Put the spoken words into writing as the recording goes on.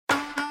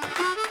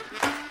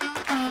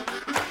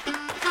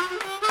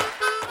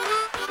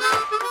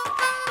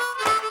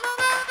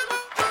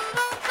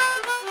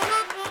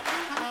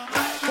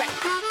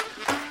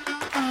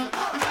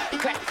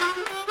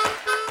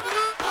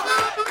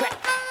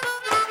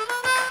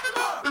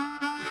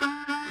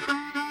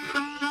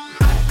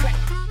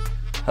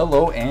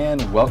Hello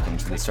and welcome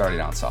to the Starting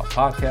Out South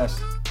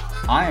podcast.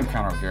 I am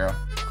Connor O'Gara.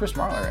 Chris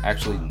Marler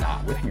actually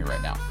not with me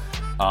right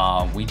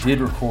now. We did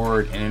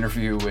record an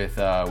interview with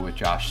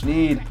Josh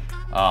Snead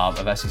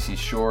of SEC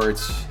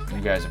Shorts.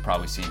 You guys have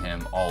probably seen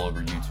him all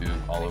over YouTube,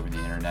 all over the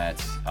internet.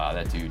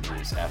 That dude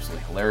is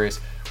absolutely hilarious.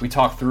 We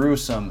talked through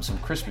some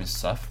Christmas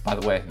stuff. By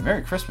the way,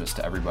 Merry Christmas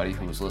to everybody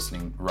who is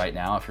listening right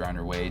now. If you're on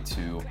your way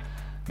to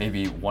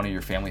maybe one of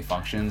your family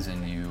functions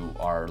and you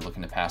are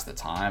looking to pass the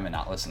time and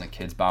not listen to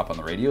Kids Bop on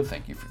the radio,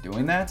 thank you for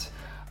doing that.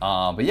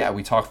 But yeah,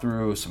 we talked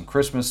through some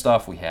Christmas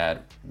stuff. We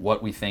had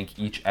what we think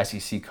each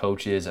SEC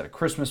coach is at a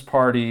Christmas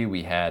party.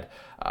 We had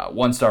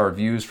one-star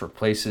reviews for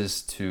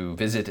places to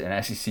visit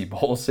in SEC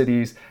bowl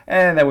cities.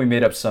 And then we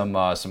made up some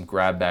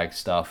grab bag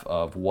stuff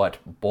of what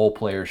bowl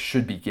players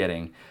should be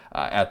getting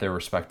at their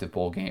respective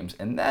bowl games.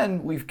 And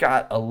then we've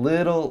got a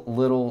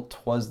little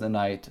Twas the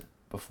night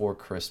before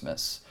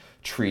Christmas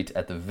treat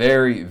at the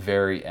very,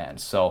 very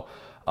end. So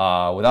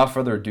without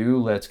further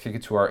ado, let's kick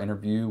it to our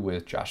interview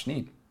with Josh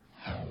Snead.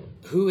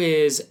 Who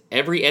is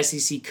every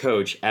SEC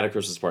coach at a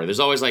Christmas party? There's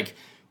always like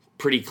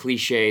pretty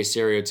cliche,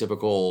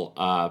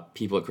 stereotypical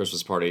people at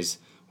Christmas parties,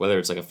 whether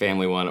it's like a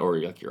family one or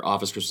like your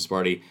office Christmas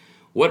party.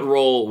 What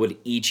role would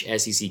each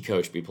SEC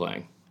coach be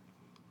playing?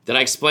 Did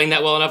I explain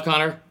that well enough,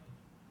 Connor?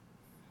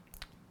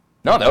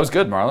 No, that was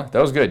good, Marler.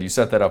 That was good. You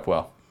set that up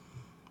well.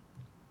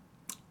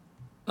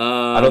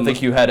 I don't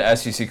think you had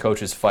SEC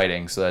coaches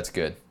fighting, so that's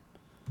good.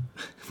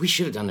 We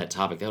should have done that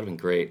topic. That would have been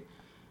great.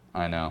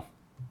 I know.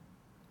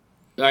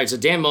 All right, so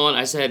Dan Mullen,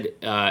 I said,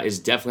 is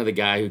definitely the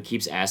guy who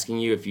keeps asking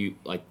you if you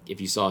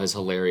saw his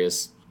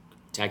hilarious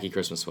tacky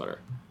Christmas sweater.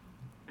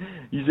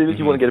 You see this?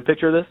 You want to get a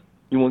picture of this?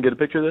 You want to get a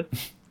picture of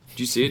this?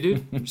 Did you see it,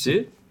 dude? You see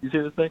it? You see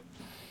this thing?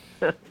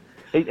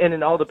 And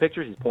in all the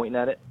pictures, he's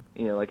pointing at it.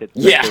 You know, like it's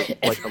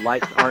like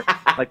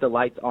the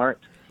lights aren't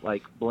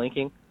like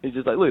blinking. He's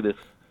just like, look at this.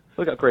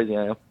 Look how crazy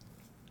I am. It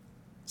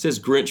says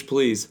Grinch,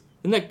 please.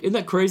 Isn't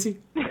that crazy?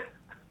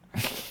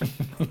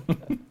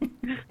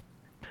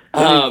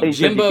 Hey,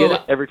 Jimbo, you get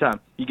it every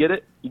time. You get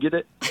it?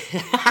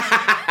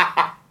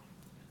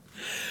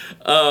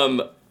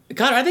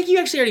 Connor, I think you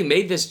actually already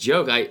made this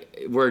joke.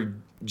 Where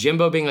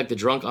Jimbo being like the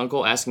drunk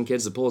uncle asking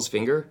kids to pull his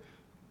finger.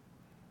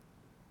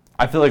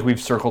 I feel like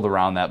we've circled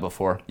around that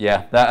before.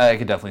 Yeah, I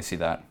could definitely see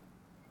that.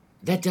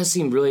 That does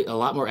seem really a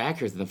lot more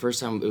accurate than the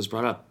first time it was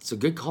brought up. So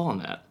good call on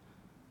that.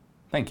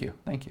 Thank you.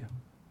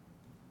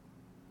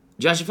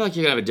 Josh, I feel like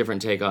you're going to have a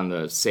different take on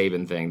the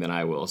Saban thing than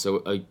I will.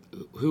 So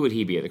who would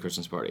he be at the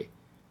Christmas party?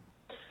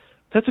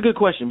 That's a good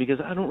question because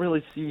I don't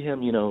really see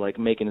him, like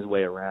making his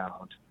way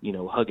around,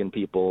 hugging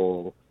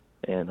people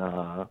and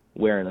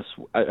wearing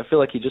I feel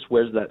like he just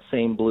wears that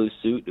same blue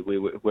suit that he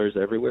wears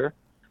everywhere.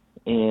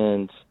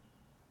 And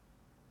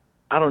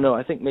I don't know.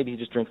 I think maybe he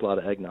just drinks a lot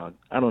of eggnog.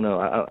 I don't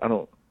know. I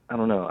don't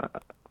know.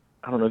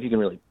 I don't know if you can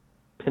really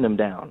pin him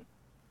down.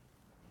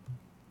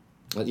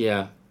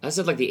 Yeah, I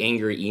said like the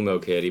angry emo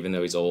kid, even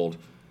though he's old,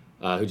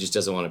 who just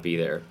doesn't want to be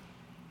there.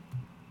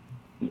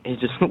 He's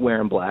just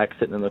wearing black,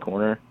 sitting in the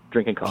corner,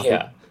 drinking coffee.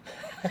 Yeah.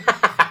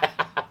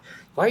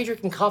 Why are you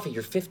drinking coffee?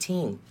 You're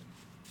 15.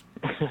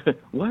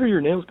 Why are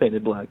your nails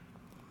painted black?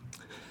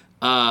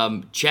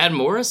 Chad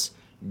Morris,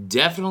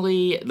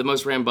 definitely the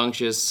most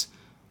rambunctious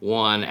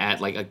one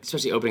at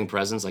especially opening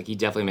presents. Like he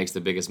definitely makes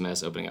the biggest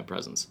mess opening up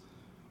presents.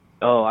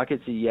 Oh, I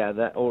could see,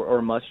 that or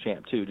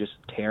Muschamp too, just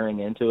tearing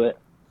into it.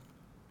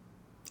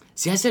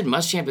 See, I said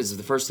Muschamp is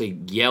the first to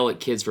yell at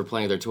kids for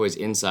playing with their toys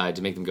inside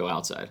to make them go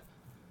outside.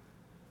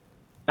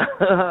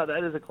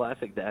 That is a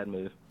classic dad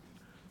move.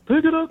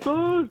 Pick it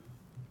outside.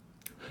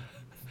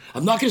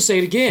 I'm not going to say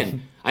it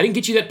again. I didn't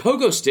get you that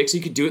pogo stick so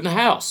you could do it in the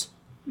house.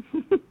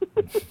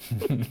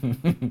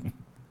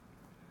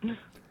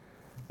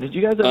 Did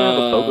you guys ever have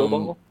a pogo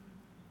ball?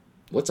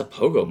 What's a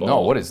pogo ball?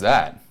 No, what is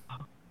that?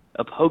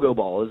 A pogo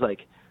ball is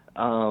like,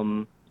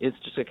 it's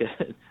just like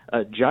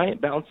a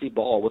giant bouncy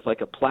ball with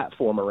like a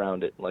platform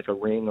around it, like a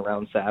ring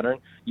around Saturn.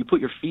 You put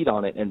your feet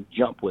on it and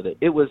jump with it.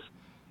 It was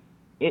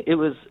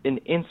an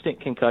instant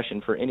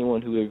concussion for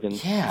anyone who even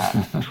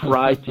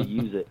tried to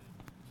use it.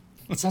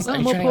 It sounds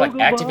like you're trying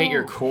to activate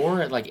your core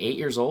at 8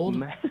 years old.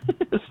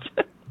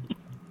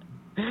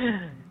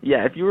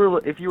 Yeah, if you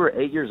were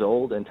 8 years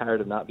old and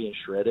tired of not being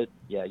shredded,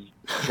 you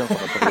jump on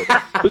a pogo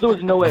ball. But there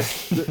was no way.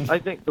 I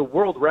think the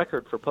world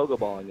record for pogo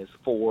balling is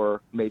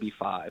 4, maybe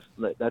 5.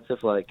 That's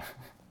if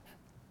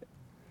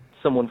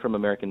someone from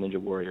American Ninja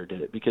Warrior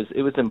did it because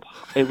it was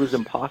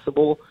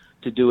impossible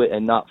to do it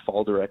and not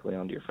fall directly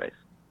onto your face.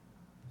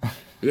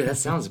 Yeah, that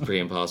sounds pretty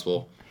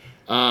impossible.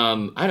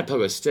 I had a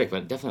pogo stick,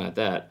 but definitely not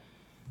that.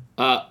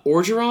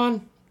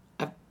 Orgeron,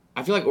 I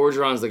feel like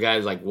Orgeron's the guy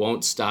who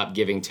won't stop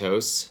giving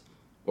toasts,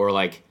 or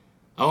I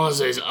want to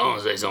say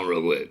something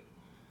real quick.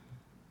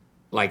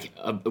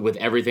 With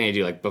everything they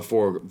do,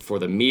 before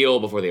the meal,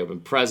 before they open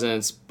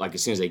presents,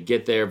 as soon as they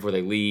get there, before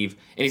they leave,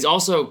 and he's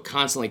also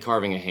constantly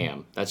carving a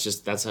ham. That's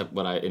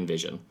what I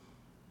envision.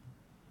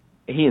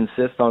 He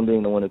insists on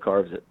being the one who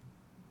carves it.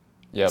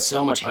 Yep.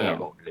 So much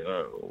ham.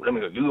 Let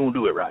me go. You don't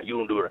do it right. You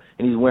don't do it right.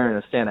 And he's wearing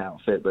a Santa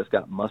outfit, but it's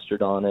got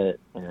mustard on it,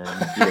 and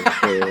he doesn't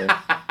care.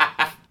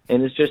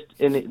 And it's just,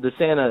 and the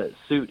Santa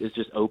suit is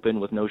just open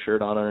with no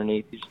shirt on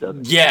underneath. He just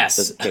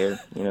doesn't care,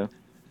 you know.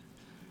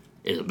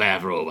 It's a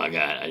bathrobe I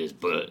got. I just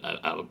put it.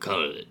 I would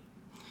color it.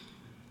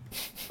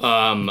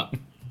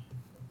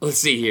 Let's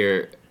see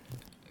here.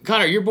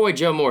 Connor, your boy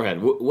Joe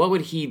Moorhead, what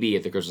would he be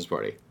at the Christmas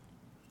party?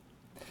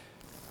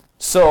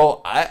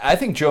 So I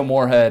think Joe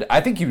Moorhead,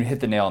 I think you hit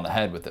the nail on the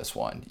head with this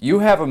one. You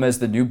have him as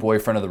the new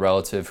boyfriend of the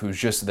relative who's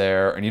just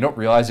there, and you don't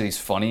realize that he's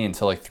funny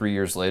until like 3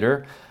 years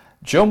later.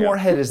 Joe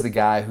Moorhead is the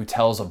guy who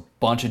tells a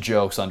bunch of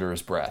jokes under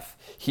his breath.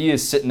 He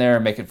is sitting there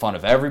making fun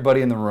of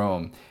everybody in the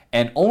room,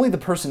 and only the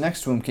person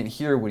next to him can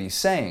hear what he's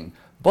saying.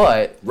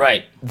 But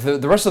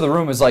the rest of the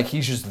room is like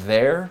he's just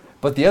there.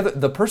 But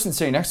the person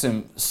sitting next to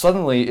him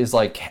suddenly is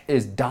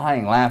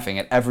dying laughing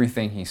at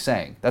everything he's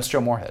saying. That's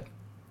Joe Moorhead.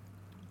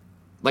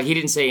 Like he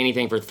didn't say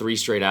anything for 3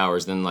 straight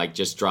hours, then like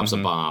just drops a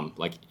bomb,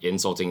 like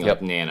insulting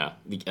like Nana.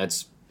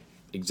 That's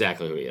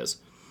exactly who he is.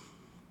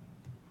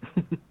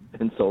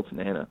 Insults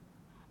Nana.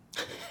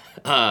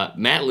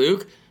 Matt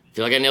Luke, I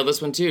feel like I nailed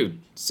this one too.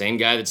 Same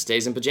guy that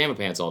stays in pajama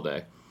pants all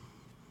day.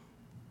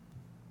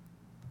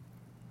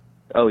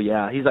 Oh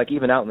yeah, he's like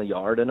even out in the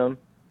yard in them.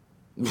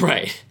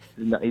 Right.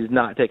 He's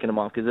not taking them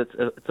off because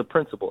it's a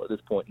principle at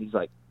this point. He's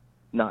like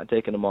not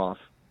taking them off.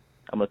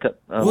 I'm gonna put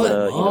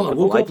the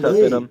lights up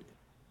in them.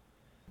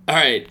 All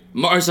right,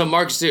 so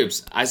Mark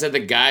Stoops. I said the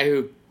guy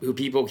who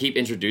people keep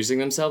introducing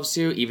themselves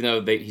to, even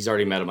though he's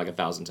already met him like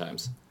 1,000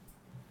 times.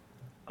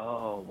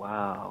 Oh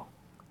wow.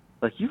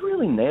 Like, you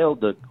really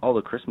nailed all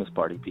the Christmas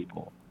party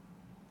people.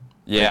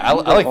 Yeah, I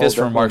like this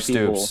from Mark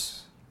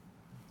Stoops.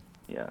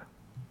 Yeah.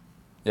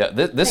 Yeah,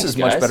 this is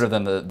much better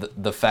than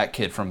the fat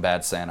kid from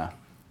Bad Santa.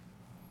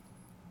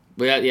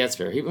 Well, yeah, that's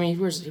fair. He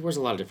wears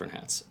a lot of different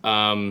hats.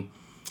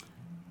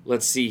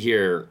 Let's see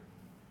here.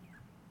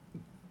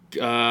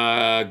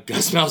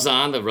 Gus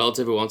Malzahn, the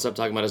relative who won't stop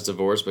talking about his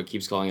divorce but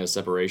keeps calling it a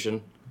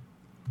separation.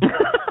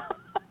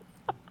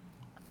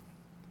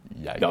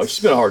 Yikes. No, it's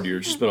just been a hard year.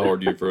 It's just been a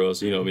hard year for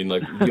us. You know, I mean,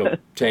 like,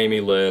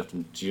 Tammy left.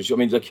 And I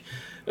mean, like,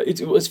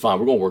 it's fine.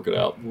 We're going to work it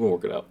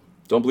out.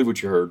 Don't believe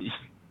what you heard.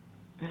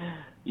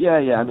 Yeah.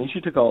 I mean, she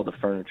took all the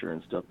furniture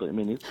and stuff, but I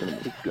mean, it's gonna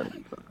be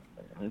fine.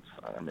 It's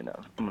fine. I mean,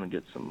 I'm gonna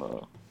get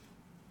some.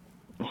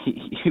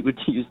 He would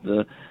use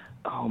the.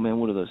 Oh man,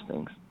 what are those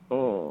things?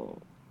 Oh.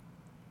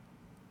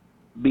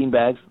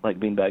 Beanbags, like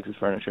beanbags as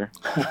furniture.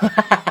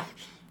 I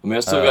mean,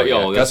 I still got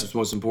y'all. That's what's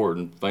most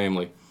important.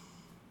 Family.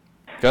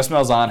 Gus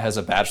Malzahn has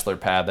a bachelor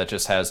pad that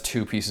just has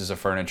 2 pieces of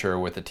furniture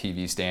with a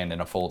TV stand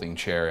and a folding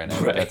chair in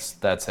it. Right.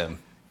 That's him.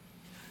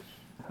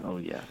 Oh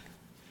yeah.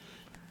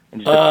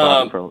 And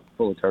just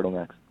full of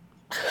turtletnecks.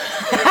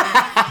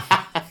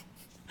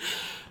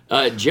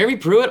 Jeremy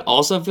Pruitt,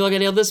 also feel like I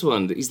nailed this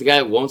one. He's the guy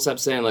that won't stop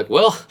saying like,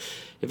 "Well,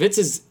 if it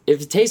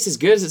tastes as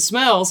good as it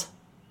smells,"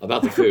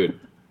 about the food.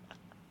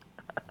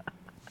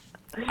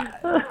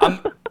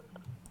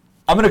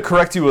 I'm going to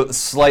correct you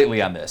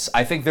slightly on this.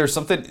 I think there's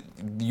something,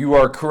 you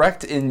are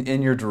correct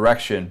in your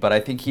direction, but I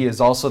think he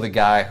is also the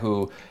guy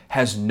who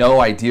has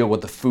no idea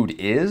what the food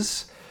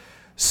is.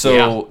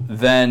 So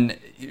then,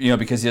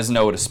 because he doesn't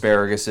know what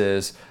asparagus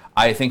is,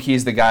 I think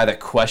he's the guy that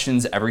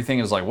questions everything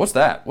and is like, what's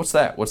that? What's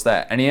that? What's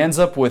that? And he ends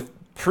up with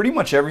pretty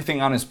much everything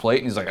on his plate,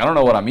 and he's like, I don't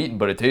know what I'm eating,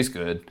 but it tastes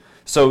good.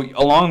 So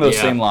along those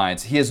same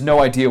lines, he has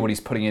no idea what he's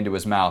putting into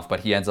his mouth,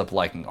 but he ends up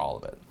liking all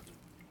of it.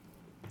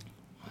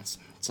 That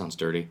sounds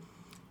dirty.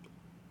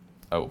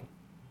 Oh,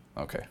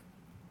 okay.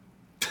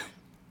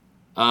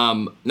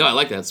 No, I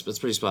like that. That's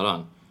pretty spot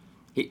on.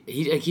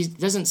 He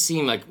doesn't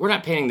seem like, we're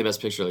not painting the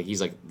best picture. Like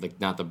he's like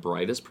not the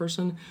brightest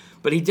person,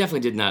 but he definitely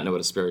did not know what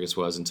asparagus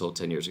was until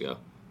 10 years ago.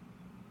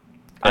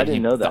 I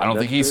didn't know that. I don't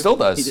think he still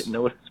does. He didn't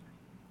know what.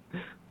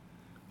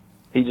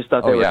 He just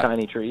thought they were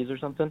tiny trees or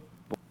something.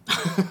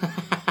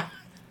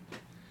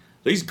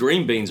 These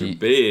green beans are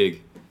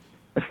big.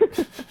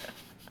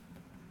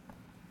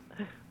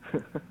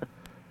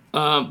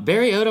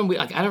 Barry Odom,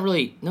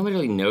 nobody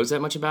really knows that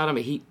much about him.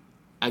 But he,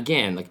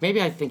 again, like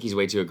maybe I think he's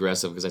way too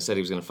aggressive because I said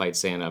he was going to fight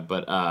Santa,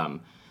 but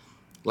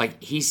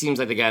like he seems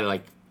like the guy that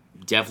like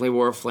definitely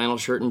wore a flannel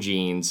shirt and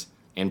jeans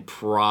and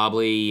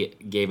probably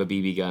gave a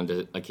BB gun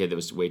to a kid that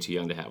was way too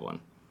young to have one,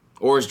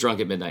 or is drunk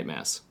at midnight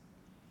mass.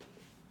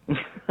 I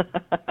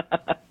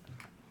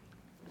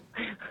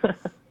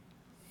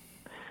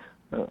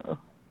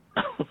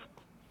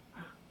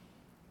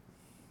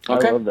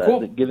love that.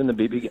 Cool. Giving a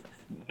BB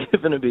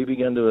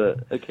gun to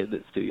a kid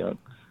that's too young.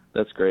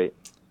 That's great.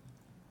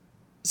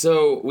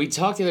 So we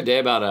talked the other day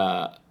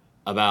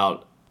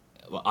about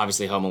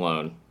obviously Home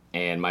Alone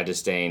and my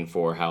disdain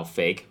for how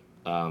fake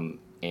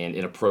and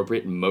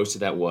inappropriate most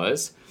of that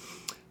was.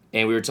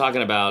 And we were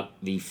talking about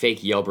the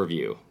fake Yelp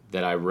review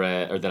that I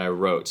read or that I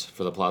wrote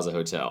for the Plaza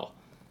Hotel.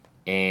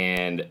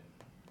 And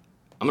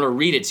I'm going to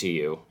read it to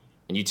you,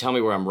 and you tell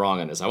me where I'm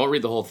wrong on this. I won't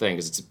read the whole thing,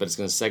 but it's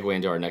going to segue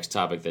into our next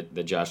topic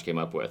that Josh came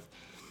up with.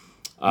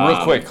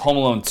 Real quick, Home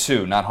Alone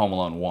 2, not Home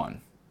Alone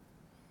 1.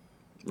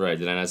 Right,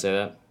 did I not say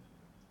that?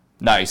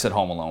 No, you said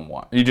Home Alone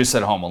 1. You just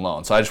said Home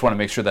Alone. So I just want to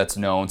make sure that's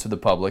known to the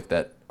public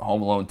that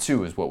Home Alone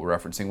 2 is what we're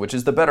referencing, which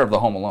is the better of the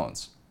Home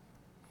Alones.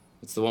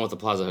 It's the one with the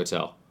Plaza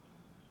Hotel.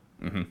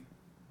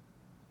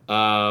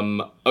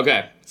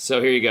 Okay, so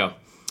here you go.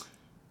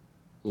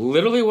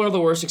 Literally one of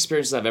the worst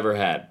experiences I've ever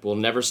had. We'll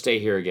never stay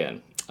here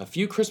again. A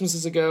few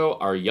Christmases ago,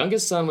 our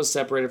youngest son was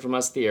separated from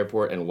us at the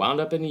airport and wound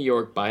up in New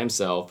York by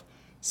himself.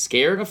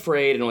 Scared,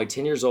 afraid, and only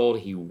 10 years old,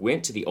 he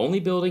went to the only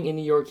building in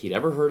New York he'd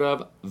ever heard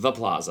of, the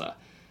Plaza.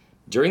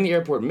 During the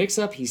airport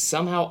mix-up, he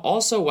somehow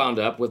also wound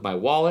up with my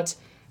wallet.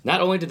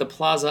 Not only did the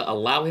Plaza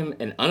allow him,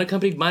 an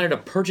unaccompanied minor, to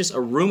purchase a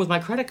room with my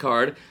credit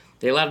card,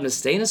 they allowed him to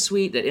stay in a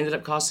suite that ended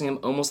up costing him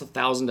almost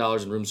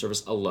 $1,000 in room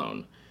service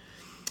alone.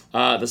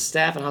 The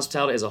staff and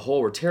hospitality as a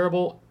whole were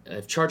terrible.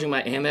 If charging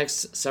my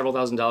Amex several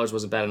 $1,000s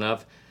wasn't bad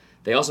enough,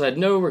 they also had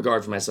no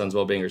regard for my son's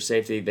well-being or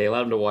safety. They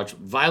allowed him to watch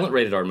violent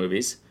rated R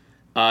movies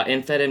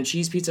and fed him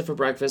cheese pizza for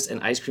breakfast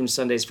and ice cream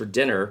sundaes for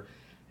dinner.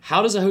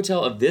 How does a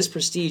hotel of this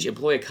prestige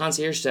employ a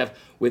concierge staff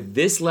with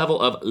this level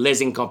of les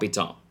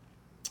incompetents?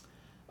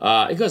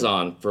 It goes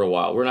on for a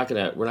while. We're not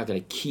gonna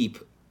keep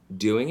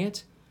doing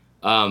it,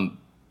 but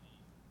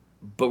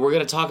we're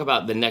gonna talk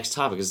about the next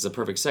topic. This is a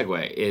perfect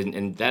segue,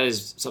 and that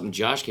is something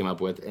Josh came up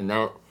with. And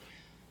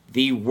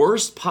the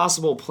worst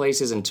possible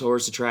places and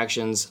tourist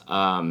attractions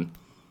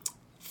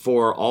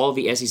for all of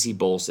the SEC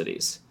bowl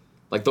cities,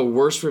 like the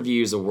worst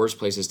reviews, the worst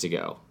places to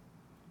go.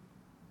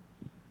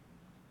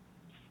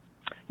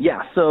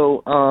 Yeah,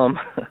 so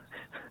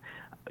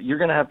you're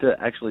going to have to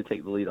actually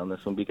take the lead on this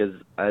one because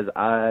as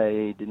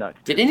I did not...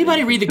 Did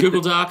anybody read the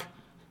Google Doc?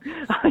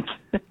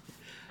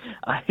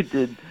 I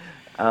did.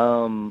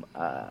 Okay,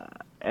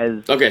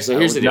 so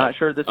here's the deal. I'm not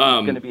sure this is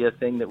going to be a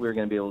thing that we're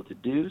going to be able to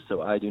do,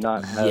 so I do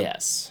not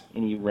have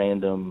any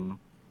random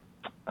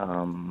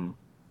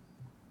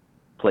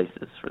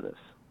places for this.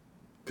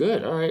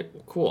 Good. All right.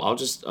 Cool. I'll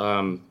just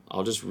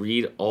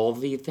read all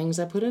the things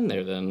I put in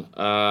there then.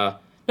 No,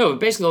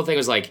 but basically the whole thing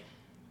was like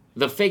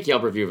the fake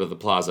Yelp review of the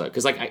Plaza,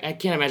 because like I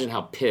can't imagine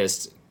how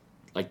pissed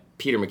like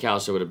Peter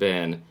McAllister would have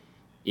been,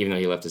 even though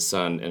he left his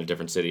son in a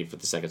different city for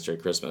the second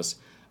straight Christmas.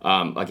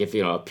 Like if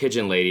a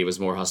pigeon lady was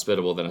more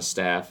hospitable than a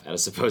staff at a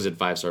supposed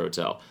 5-star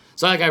hotel.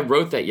 So like I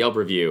wrote that Yelp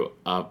review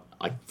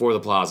like for the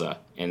Plaza,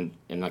 and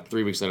like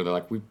 3 weeks later they're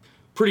like, we're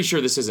pretty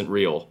sure this isn't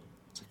real.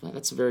 It's like,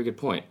 that's a very good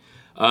point.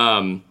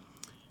 So,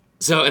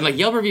 and like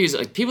Yelp reviews,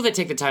 like people that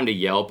take the time to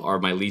Yelp are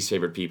my least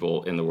favorite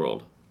people in the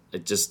world.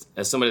 It just,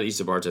 as somebody that used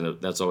to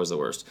bartend, that's always the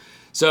worst.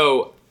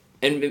 So,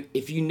 and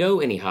if you know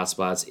any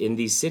hotspots in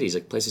these cities,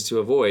 like places to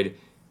avoid,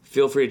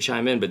 feel free to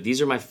chime in. But these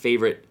are my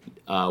favorite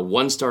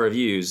 1-star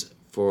reviews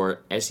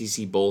for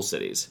SEC bowl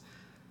cities.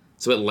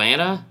 So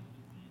Atlanta,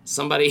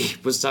 somebody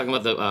was talking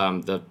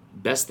about the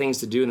best things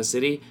to do in the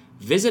city.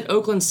 Visit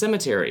Oakland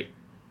Cemetery.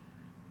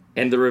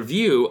 And the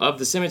review of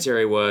the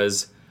cemetery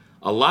was,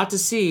 a lot to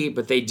see,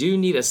 but they do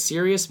need a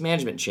serious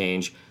management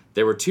change.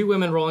 There were 2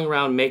 women rolling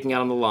around making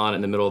out on the lawn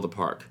in the middle of the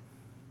park.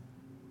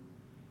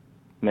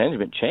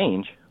 Management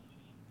change?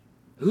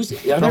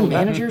 Are there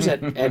managers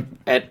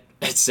at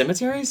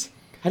cemeteries?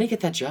 How do you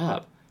get that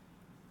job?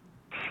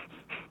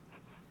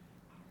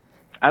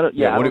 I don't.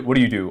 Yeah. What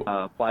do you do?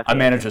 I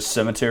manage a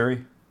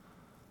cemetery.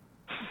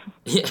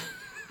 Yeah.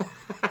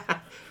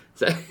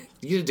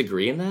 You get a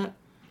degree in that?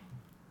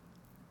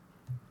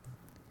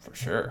 For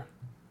sure.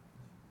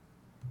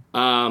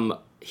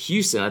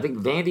 Houston, I think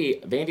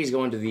Vandy's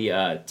going to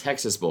the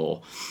Texas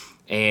Bowl,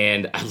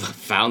 and I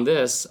found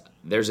this.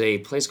 There's a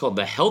place called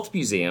the Health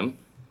Museum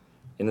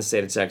in the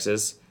state of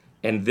Texas,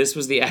 and this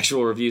was the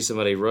actual review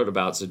somebody wrote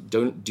about, so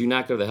do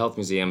not go to the Health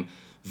Museum.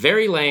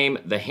 Very lame.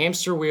 The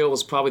hamster wheel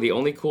was probably the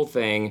only cool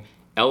thing.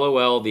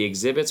 LOL, the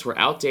exhibits were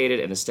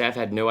outdated, and the staff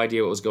had no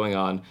idea what was going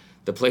on.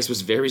 The place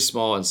was very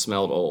small and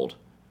smelled old.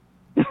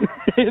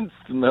 It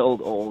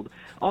smelled old.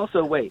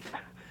 Also, wait.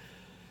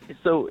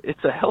 So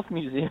it's a health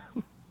museum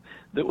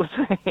that was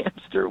a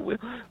hamster wheel,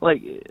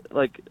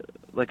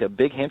 like a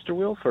big hamster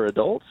wheel for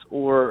adults,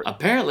 or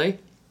apparently,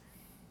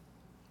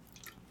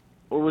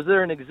 or was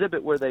there an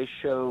exhibit where they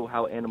show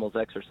how animals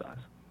exercise?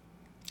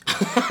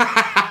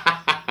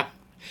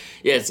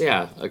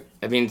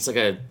 It's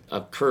like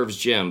a Curves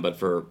gym, but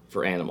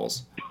for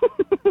animals.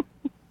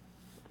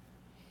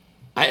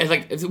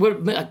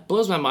 What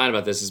blows my mind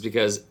about this is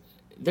because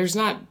there's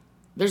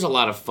a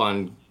lot of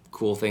fun,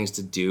 cool things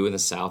to do in the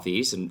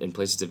Southeast and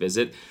places to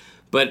visit.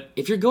 But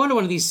if you're going to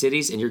one of these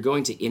cities and you're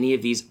going to any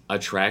of these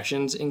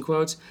attractions, in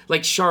quotes,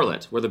 like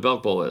Charlotte, where the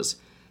Belk Bowl is,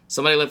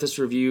 somebody left this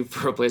review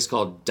for a place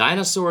called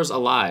Dinosaurs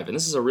Alive, and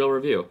this is a real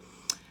review.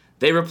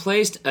 They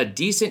replaced a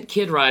decent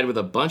kid ride with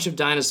a bunch of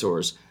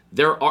dinosaurs.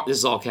 This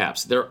is all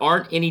caps. There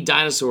aren't any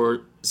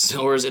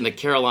dinosaurs in the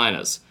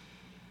Carolinas.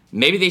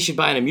 Maybe they should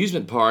buy an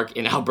amusement park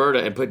in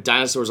Alberta and put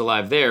Dinosaurs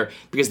Alive there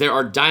because there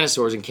are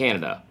dinosaurs in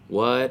Canada.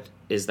 What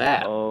is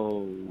that? Oh,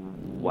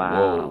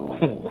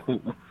 wow.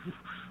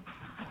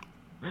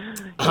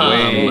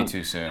 Way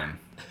too soon.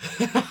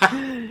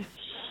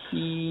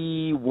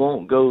 He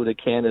won't go to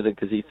Canada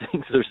because he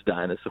thinks there's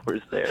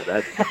dinosaurs there.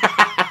 That's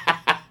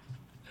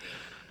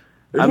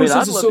Everyone says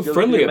I'd it's love so to go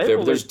friendly see a up there,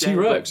 Maple but there's Leaf game,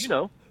 but, T-Rex. you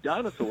know,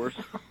 dinosaurs.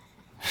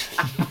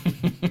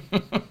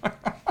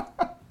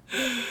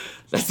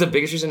 That's the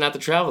biggest reason not to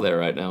travel there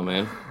right now,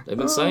 man. They've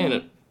been saying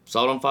it.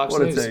 Saw it on Fox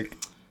What a News. take.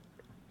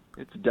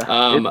 It's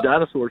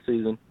dinosaur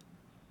season.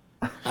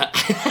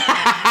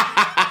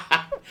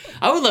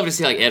 I would love to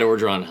see like Ed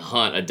Orgeron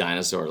hunt a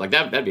dinosaur. Like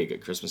that'd be a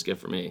good Christmas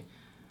gift for me.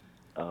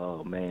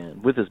 Oh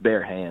man, with his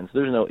bare hands.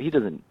 He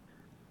doesn't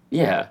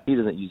Yeah,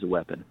 use a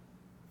weapon.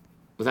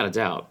 without a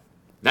doubt.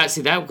 That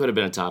could have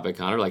been a topic,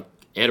 Connor. Like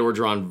Ed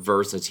Orgeron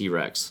versus a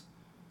T-Rex.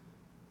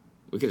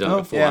 We could have done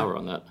a full hour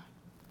on that.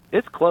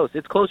 It's close.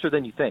 It's closer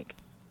than you think.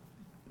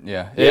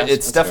 Yeah, Yes,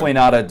 it's that's definitely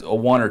fair. not a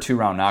 1 or 2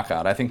 round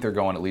knockout. I think they're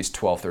going at least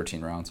 12,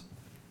 13 rounds.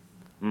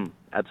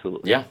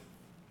 Absolutely. Yeah.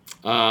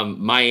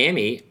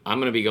 Miami, I'm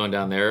going to be going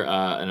down there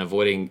and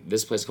avoiding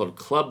this place called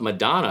Club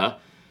Madonna.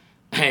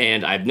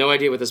 And I have no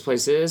idea what this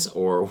place is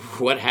or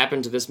what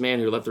happened to this man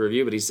who left the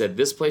review, but he said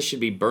this place should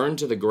be burned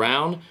to the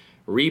ground,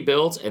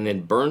 rebuilt, and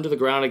then burned to the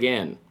ground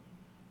again.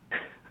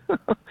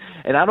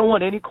 And I don't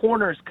want any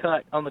corners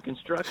cut on the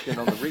construction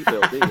on the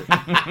rebuild either.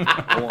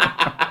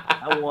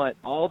 I want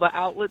all the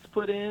outlets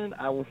put in.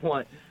 I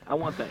want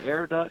the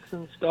air ducts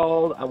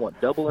installed. I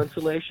want double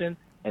insulation,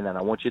 and then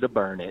I want you to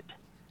burn it.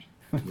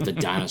 With a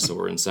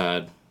dinosaur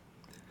inside.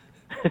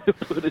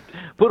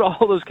 Put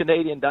all those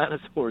Canadian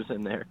dinosaurs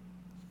in there.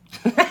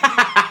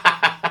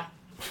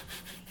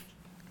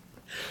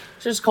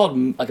 It's just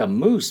called like a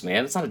moose,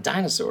 man. It's not a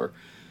dinosaur.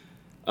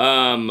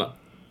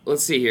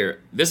 Let's see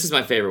here. This is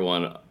my favorite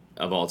one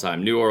of all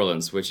time. New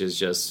Orleans, which is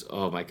just,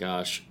 oh my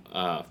gosh,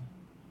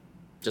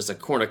 just a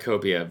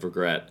cornucopia of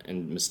regret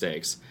and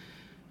mistakes.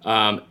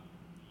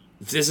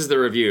 This is the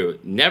review.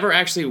 Never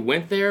actually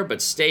went there,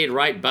 but stayed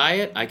right by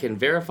it. I can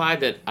verify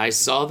that I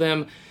saw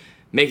them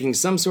making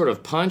some sort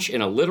of punch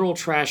in a literal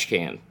trash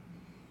can.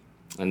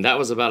 And that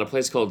was about a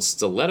place called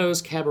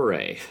Stiletto's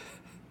Cabaret.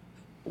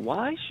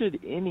 Why should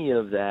any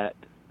of that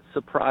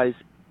surprise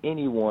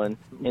anyone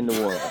in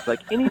New Orleans? Like,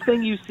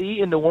 anything you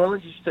see in New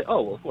Orleans, you should say,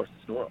 oh, well, of course,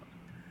 it's New Orleans.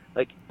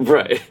 Like,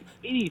 Right.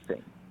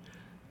 anything.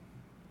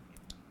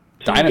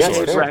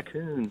 Dinosaurs.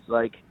 Raccoons,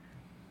 like,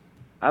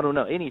 I don't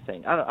know,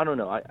 anything. I don't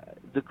know.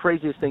 The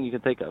craziest thing you can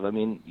think of. I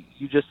mean,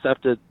 you just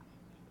have to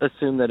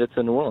assume that it's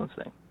a New Orleans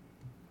thing.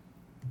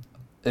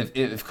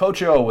 If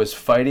Coach O was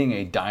fighting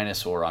a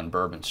dinosaur on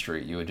Bourbon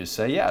Street, you would just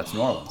say, yeah, it's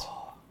New Orleans.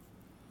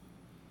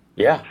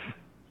 Yeah.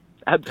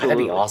 Absolutely.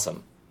 That'd be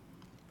awesome.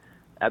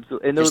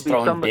 Absolutely. And there Just would be,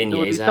 throwing there would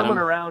be beignets at someone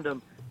him. around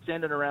him,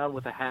 standing around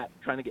with a hat,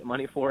 trying to get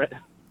money for it.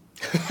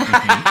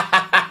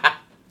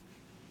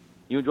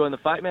 You enjoying the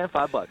fight, man?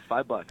 $5.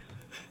 $5.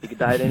 You can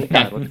die at any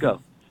time. Let's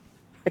go.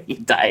 You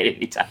die at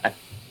any time.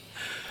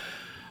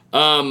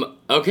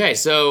 Okay,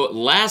 so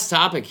last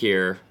topic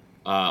here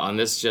on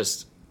this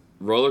just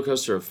roller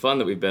coaster of fun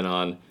that we've been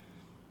on.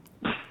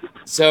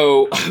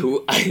 So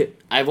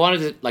I wanted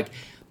to, like,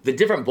 the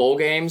different bowl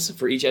games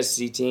for each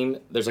SEC team.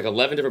 There's like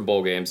 11 different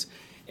bowl games,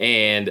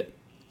 and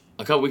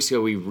a couple weeks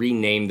ago we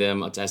renamed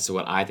them as to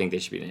what I think they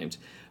should be named.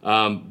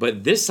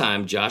 But this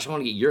time, Josh, I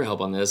want to get your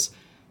help on this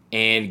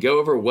and go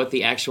over what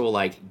the actual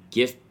like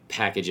gift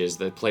packages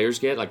the players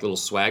get, like little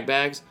swag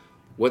bags,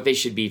 what they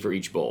should be for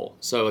each bowl.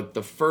 So like,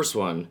 the first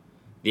one,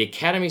 the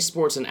Academy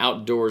Sports and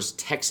Outdoors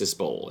Texas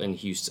Bowl in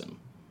Houston.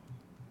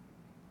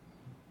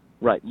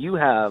 Right. You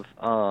have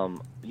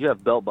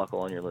belt buckle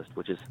on your list,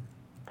 which is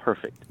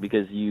perfect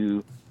because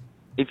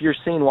if you're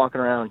seen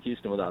walking around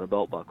Houston without a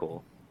belt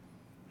buckle,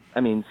 I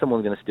mean,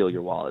 someone's going to steal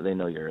your wallet. They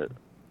know you're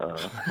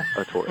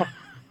a tourist.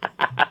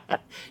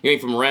 You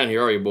ain't from around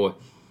here, are you, boy?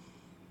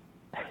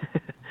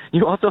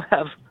 You also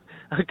have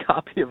a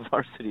copy of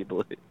Varsity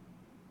Blue.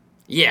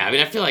 Yeah, I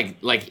mean, I feel like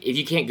if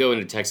you can't go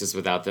into Texas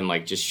without them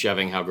like just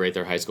shoving how great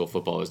their high school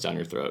football is down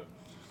your throat.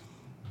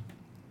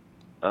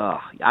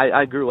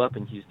 I grew up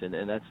in Houston,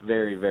 and that's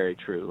very, very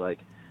true. Like,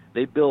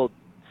 they build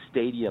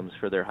stadiums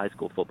for their high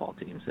school football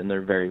teams, and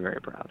they're very, very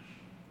proud.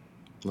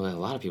 Well, a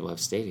lot of people have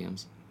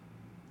stadiums.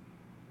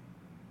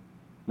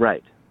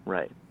 Right.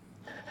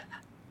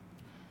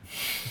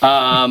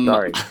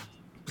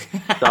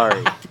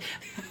 Sorry.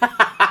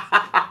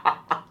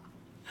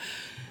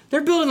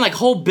 They're building like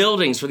whole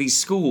buildings for these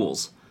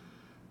schools.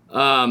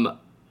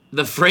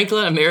 The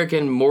Franklin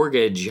American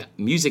Mortgage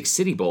Music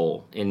City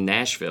Bowl in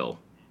Nashville.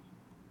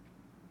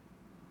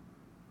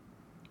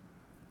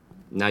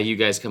 Now you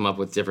guys come up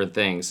with different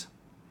things.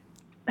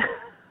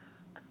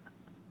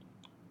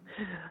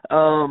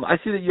 I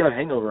see that you have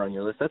Hangover on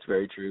your list. That's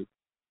very true.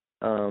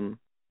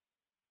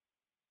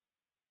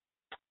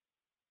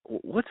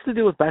 What's the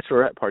deal with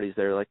bachelorette parties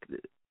there? Like,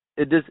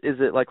 is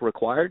it like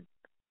required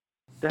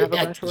to have a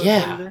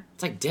bachelorette party there?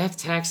 It's like death,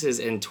 taxes,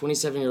 and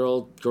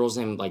 27-year-old girls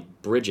named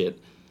like Bridget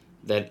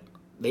that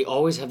they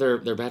always have their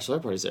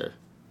bachelorette parties there.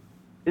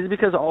 Is it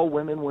because all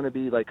women want to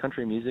be like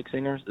country music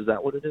singers? Is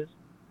that what it is?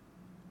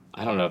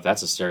 I don't know if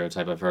that's a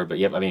stereotype I've heard, but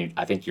yep, I mean,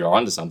 I think you're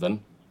onto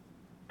something.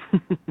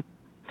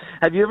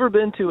 Have you ever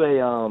been to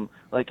a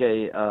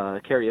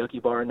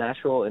karaoke bar in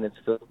Nashville and it's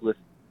filled with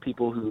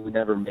people who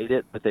never made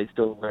it, but they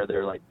still wear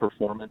their like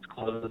performance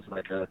clothes,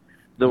 like a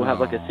they'll have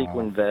like a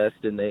sequin vest,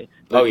 and they're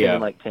singing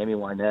like Tammy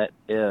Wynette.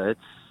 Yeah, it's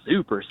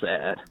super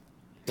sad.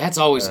 That's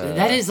always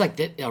that is like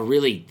that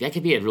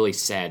could be a really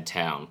sad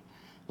town.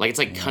 Like it's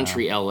like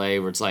country LA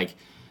where it's like,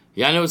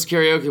 yeah, I know it's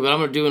karaoke, but I'm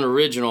gonna do an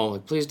original.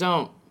 Like, please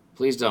don't.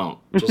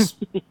 Just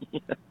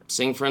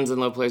sing Friends in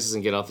Low Places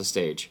and get off the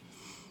stage.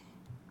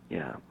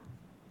 Yeah,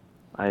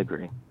 I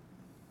agree.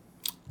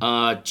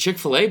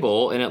 Chick-fil-A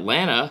Bowl in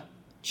Atlanta,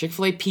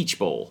 Chick-fil-A Peach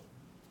Bowl.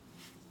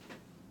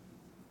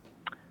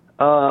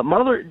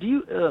 Marler,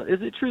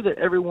 is it true that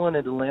everyone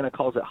in Atlanta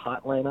calls it Hot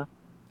Atlanta?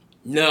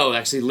 No,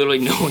 actually, literally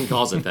no one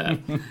calls it that.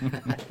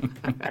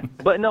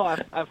 But no,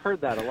 I've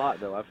heard that a lot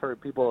though. I've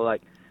heard people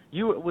like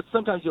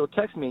sometimes you'll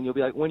text me and you'll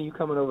be like, "When are you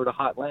coming over to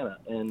Hot Atlanta?"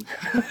 And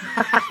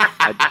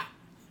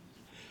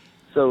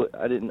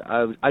I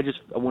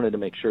wanted to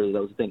make sure that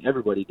was a thing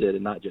everybody did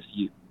and not just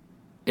you.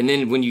 And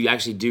then when you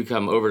actually do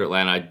come over to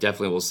Atlanta, I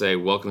definitely will say,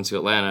 "Welcome to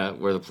Atlanta,"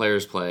 where the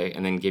players play,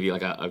 and then give you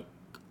like a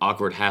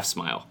awkward half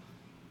smile.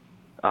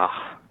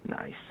 Ah,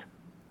 nice.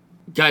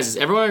 Guys, does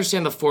everyone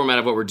understand the format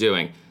of what we're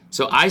doing?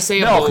 So I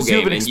say a bowl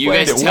game, and you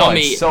guys tell once,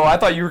 me. So I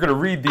thought you were going to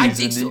read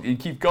these and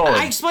keep going.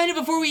 I explained it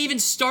before we even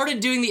started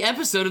doing the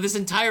episode of this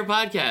entire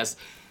podcast.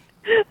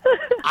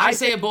 I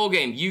say a bowl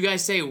game. You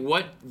guys say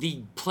what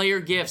the player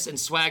gifts and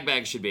swag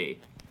bags should be.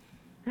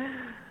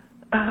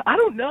 I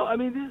don't know. I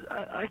mean,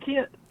 I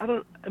can't.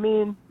 I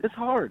mean, it's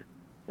hard.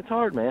 It's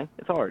hard, man.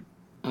 It's hard.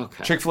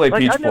 Okay. Chick-fil-A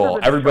Peach Bowl.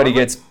 Everybody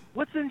gets.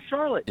 What's in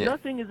Charlotte? Yeah.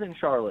 Nothing is in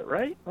Charlotte,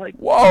 right? Like.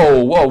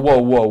 Whoa!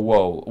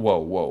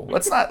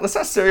 Let's not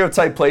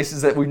stereotype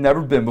places that we've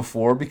never been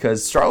before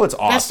because Charlotte's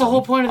awesome. That's the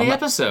whole point of the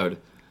episode.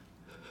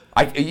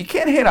 You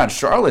can't hate on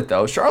Charlotte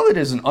though. Charlotte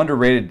is an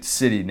underrated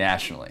city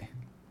nationally.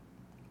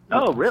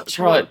 Oh, really?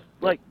 Charlotte.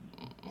 Like,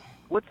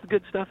 what's the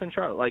good stuff in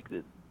Charlotte?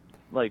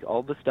 Like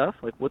all the stuff?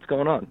 Like, what's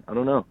going on? I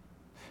don't know.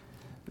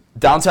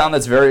 Downtown,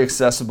 that's very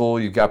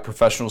accessible. You've got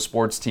professional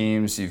sports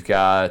teams. You've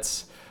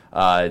got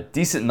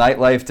decent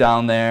nightlife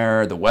down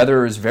there. The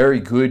weather is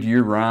very good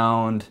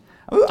year-round.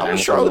 I'm a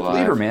Charlotte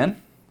believer,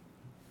 man.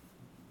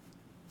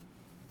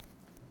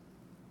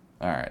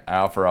 All right, I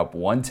offer up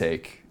one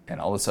take,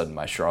 and all of a sudden,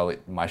 my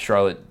Charlotte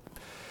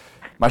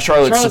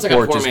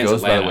support just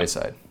goes by the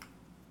wayside.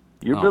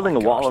 You're building a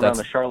wall around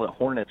the Charlotte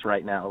Hornets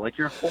right now. Like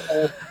your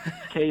whole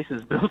case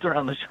is built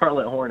around the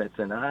Charlotte Hornets,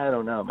 and I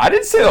don't know. Man. I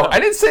didn't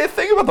say a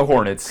thing about the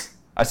Hornets.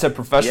 I said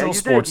professional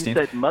sports team.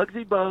 You said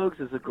Muggsy Bogues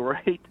is a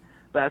great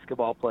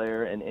basketball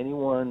player, and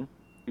anyone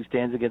who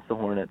stands against the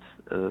Hornets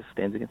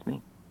stands against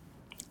me.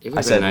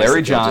 I said nice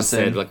Larry Johnson. Just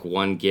said like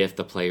one gift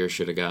the player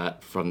should have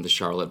got from the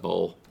Charlotte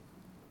Bowl.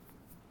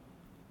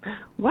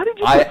 Why did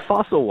you put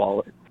Fossil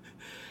Wallet?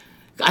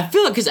 I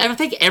feel it because I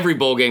think every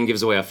bowl game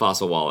gives away a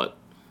Fossil Wallet.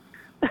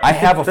 I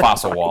have a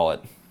Fossil Wallet.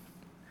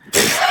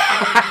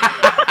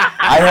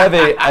 I have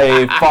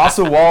a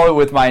Fossil Wallet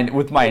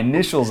with my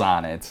initials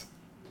on it.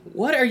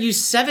 What are you,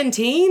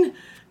 17?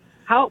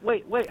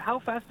 Wait, how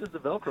fast does the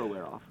Velcro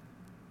wear off?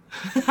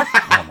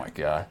 Oh my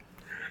god.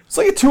 It's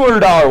like a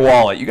 $200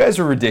 wallet. You guys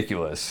are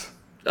ridiculous.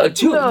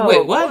 Wait,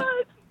 what?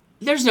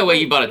 There's no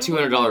way you bought a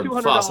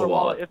 $200 Fossil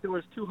wallet. If there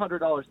was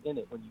 $200 in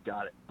it when you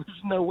got it,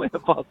 there's no way a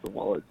Fossil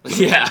wallet.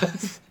 Yeah.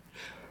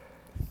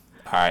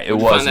 All right, it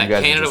was. Find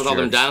that Canada with all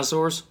them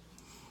dinosaurs?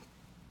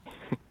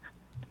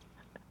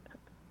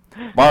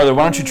 Marler,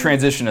 why don't you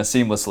transition us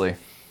seamlessly?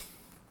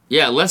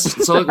 Yeah,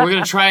 so we're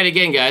going to try it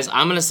again, guys.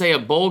 I'm going to say a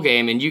bowl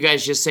game, and you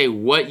guys just say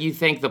what you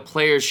think the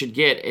players should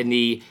get in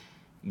the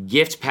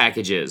gift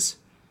packages.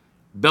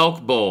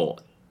 Belk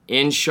Bowl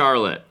in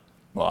Charlotte.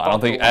 Well,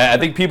 I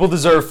think people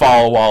deserve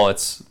Fossil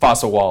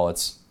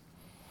wallets.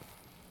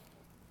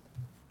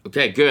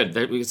 Okay, good.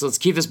 So let's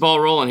keep this ball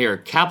rolling here.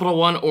 Capital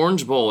One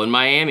Orange Bowl in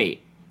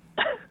Miami.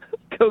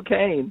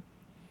 Cocaine.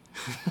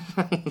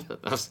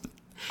 This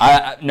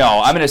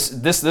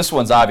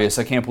one's obvious.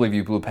 I can't believe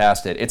you blew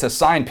past it. It's a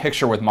signed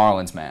picture with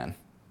Marlins man.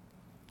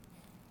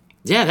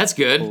 Yeah, that's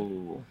good.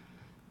 Ooh.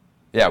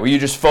 Yeah, where you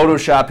just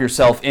Photoshop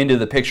yourself into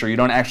the picture. You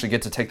don't actually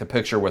get to take the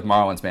picture with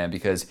Marlins man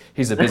because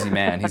he's a busy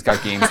man. He's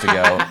got games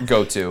to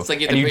go to. It's like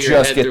you and you put your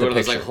just head get through the one of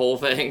picture. those like whole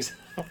things.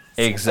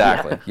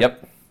 Exactly.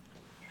 Yep.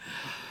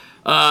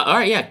 All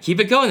right, yeah, keep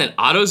it going then.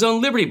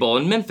 AutoZone Liberty Bowl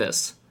in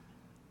Memphis.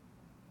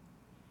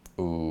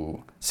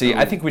 Ooh. See,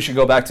 I think we should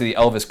go back to the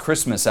Elvis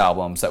Christmas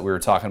albums that we were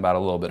talking about a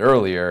little bit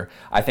earlier.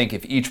 I think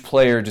if each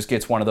player just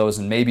gets one of those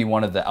and maybe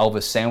one of the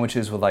Elvis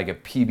sandwiches with like a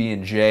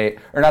PB&J,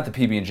 or not the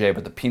PB&J,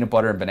 but the peanut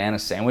butter and banana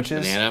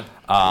sandwiches.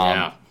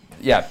 Banana?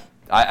 Yeah.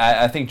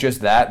 I think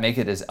just that, make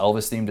it as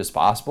Elvis themed as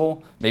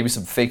possible. Maybe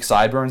some fake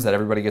sideburns that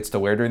everybody gets to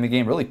wear during the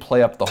game. Really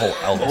play up the whole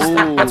Elvis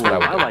thing. That's what I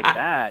would do. I like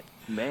that.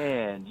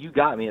 Man, you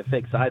got me at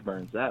fake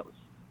sideburns. That was,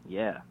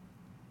 yeah.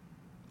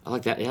 I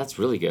like that. Yeah, that's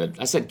really good.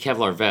 I said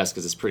Kevlar vest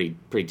because it's pretty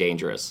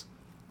dangerous.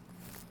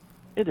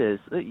 It is.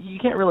 You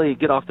can't really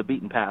get off the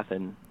beaten path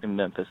in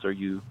Memphis, or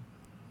you're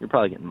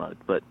probably getting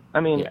mugged. But I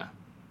mean, yeah,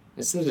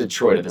 it's the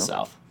Detroit of the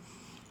South.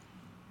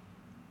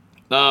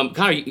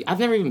 Connor, I've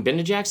never even been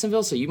to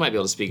Jacksonville, so you might be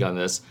able to speak on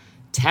this.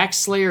 Tax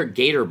Slayer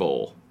Gator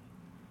Bowl.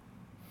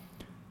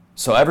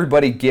 So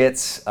everybody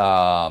gets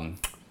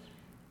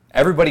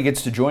everybody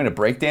gets to join a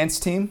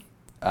breakdance team.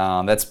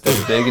 That's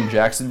big in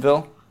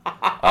Jacksonville.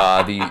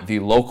 The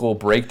local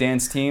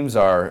breakdance teams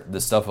are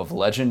the stuff of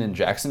legend in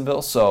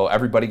Jacksonville, so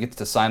everybody gets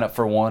to sign up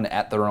for one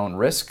at their own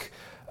risk.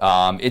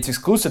 It's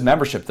exclusive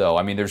membership, though.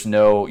 I mean, there's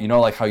no,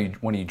 like how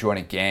when you join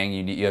a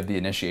gang, you have the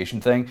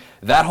initiation thing.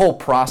 That whole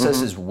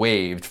process is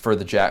waived for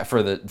the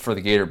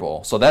Gator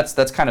Bowl. So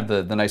that's kind of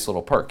the nice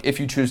little perk if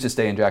you choose to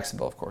stay in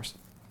Jacksonville, of course.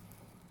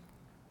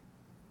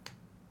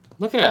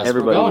 Look at us.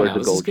 Everybody We're going wears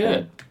now. a gold This is good.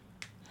 chain.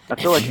 I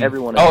feel like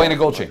everyone and a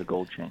gold wears chain. a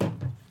gold chain.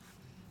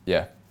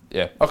 Yeah.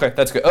 Okay,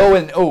 that's good.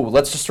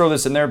 Let's just throw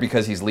this in there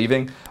because he's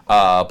leaving.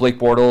 Blake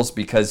Bortles,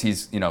 because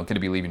he's going to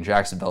be leaving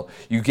Jacksonville.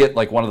 You get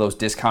like one of those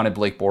discounted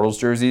Blake Bortles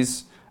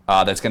jerseys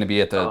that's going to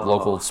be at the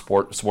local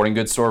sporting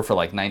goods store for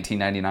like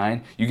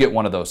 $19.99. You get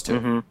one of those too.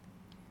 Mm-hmm.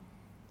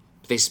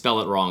 They spell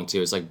it wrong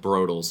too. It's like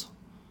Brodels.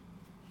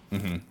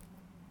 Ooh,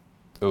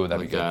 that'd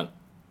be good. That.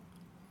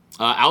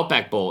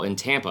 Outback Bowl in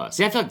Tampa.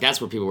 See, I feel like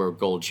that's where people wear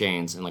gold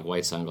chains and like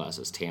white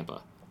sunglasses.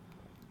 Tampa.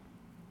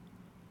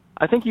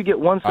 I think you get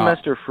one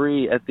semester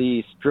free at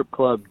the strip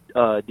club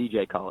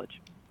DJ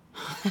college.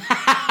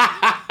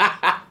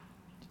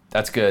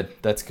 That's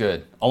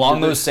good.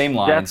 Along those same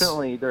lines.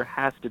 Definitely, there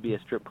has to be a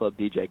strip club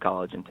DJ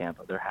college in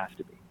Tampa. There has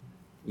to be.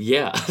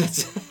 Yeah.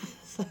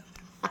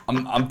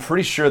 I'm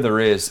pretty sure there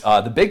is.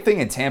 The big thing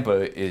in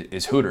Tampa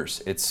is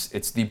Hooters.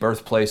 It's the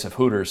birthplace of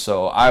Hooters.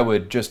 So I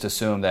would just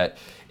assume that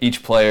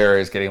each player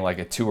is getting like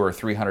a $200 or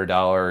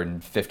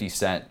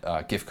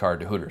 $300.50 gift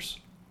card to Hooters.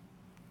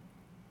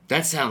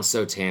 That sounds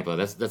so Tampa.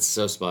 That's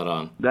so spot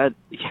on. That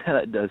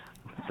does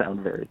sound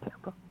very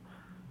Tampa.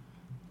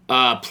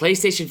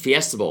 PlayStation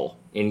Fiesta Bowl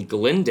in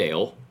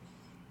Glendale.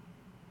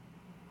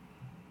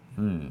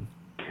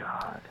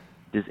 God,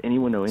 does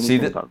anyone know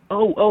anything about?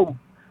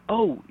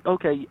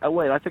 Okay.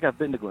 Wait, I think I've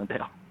been to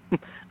Glendale.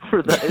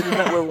 Isn't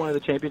that where one of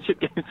the championship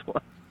games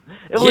was?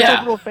 It looks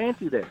like real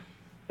fancy there.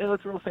 It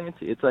looks real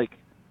fancy. It's like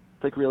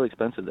really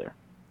expensive there.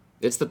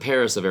 It's the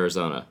Paris of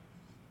Arizona.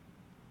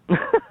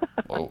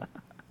 Whoa.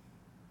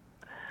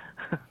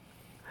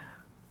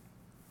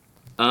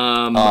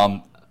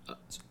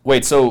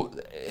 Wait, so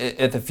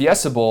at the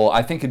Fiesta Bowl,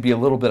 I think it'd be a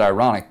little bit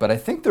ironic, but I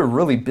think they're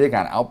really big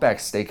on Outback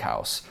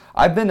Steakhouse.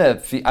 I've been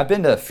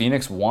to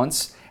Phoenix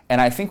once,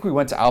 and I think we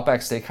went to Outback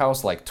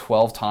Steakhouse like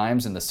 12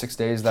 times in the 6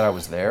 days that I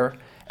was there,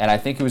 and I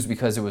think it was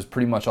because it was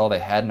pretty much all they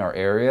had in our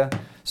area.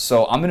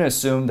 So I'm going to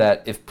assume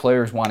that if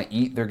players want to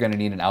eat, they're going to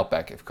need an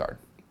Outback gift card.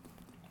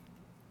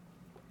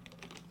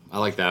 I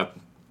like that.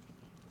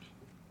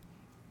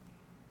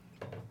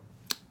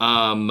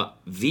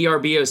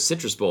 VRBO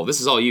Citrus Bowl. This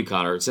is all you,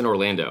 Connor. It's in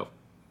Orlando.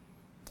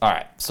 All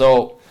right,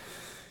 so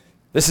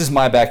this is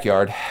my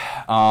backyard.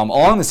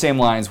 Along the same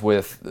lines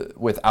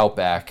with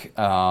Outback,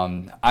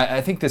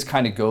 I think this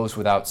kind of goes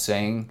without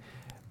saying.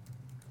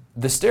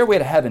 The Stairway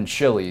to Heaven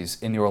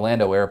Chili's in the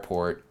Orlando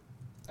airport,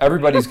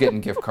 everybody's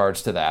getting gift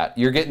cards to that.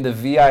 You're getting the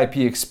VIP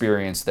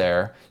experience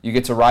there. You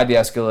get to ride the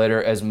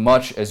escalator as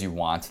much as you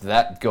want.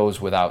 That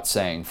goes without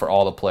saying for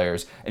all the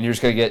players. And you're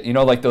just going to get,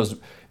 like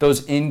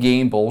those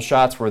in-game bowl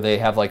shots where they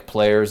have like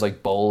players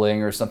like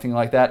bowling or something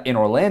like that. In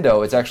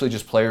Orlando, it's actually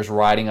just players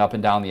riding up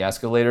and down the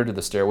escalator to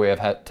the Stairway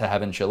to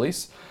Heaven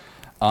Chili's.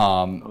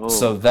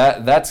 So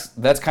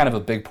that's kind of a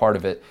big part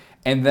of it.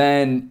 And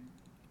then,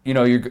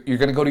 you're going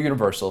to go to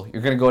Universal.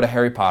 You're going to go to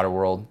Harry Potter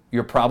World.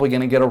 You're probably going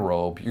to get a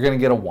robe. You're going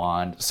to get a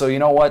wand. So you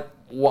know what?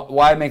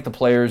 Why make the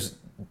players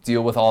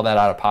deal with all that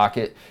out of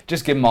pocket?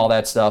 Just give them all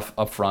that stuff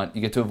up front.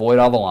 You get to avoid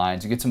all the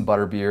lines. You get some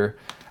butterbeer.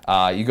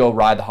 You go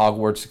ride the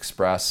Hogwarts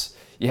Express.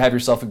 You have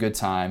yourself a good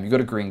time. You go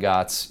to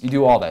Gringotts. You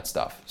do all that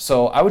stuff.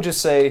 So I would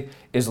just say,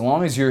 as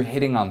long as you're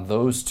hitting on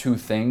those two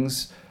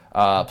things,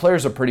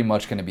 players are pretty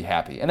much going to be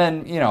happy. And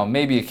then,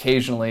 maybe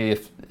occasionally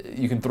if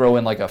you can throw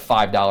in like a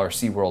 $5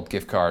 SeaWorld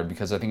gift card,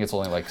 because I think it's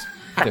only like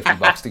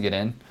 $50 to get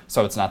in,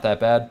 so it's not that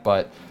bad.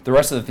 But the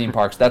rest of the theme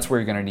parks, that's where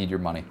you're going to need your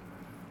money.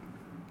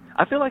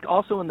 I feel like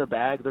also in the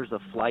bag there's a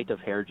flight of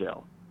hair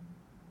gel.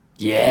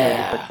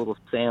 Yeah. Just a little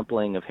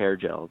sampling of hair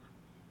gels.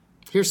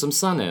 Here's some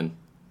sun in.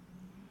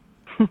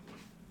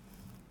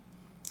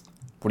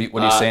 What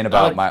are you saying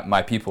about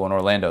my people in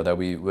Orlando, that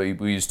we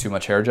use too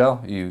much hair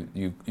gel?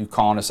 You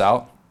calling us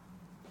out?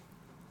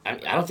 I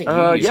don't think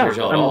you use hair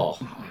gel at all.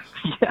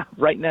 Yeah,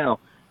 right now.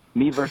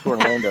 Me versus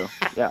Orlando.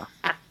 Yeah.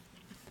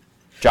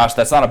 Josh,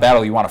 that's not a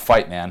battle you want to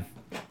fight, man.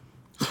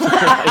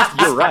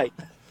 You're right.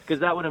 Because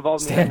that would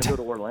involve me having to go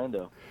to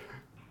Orlando.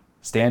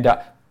 Stand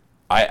up.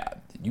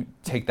 You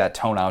take that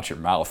tone out your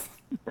mouth.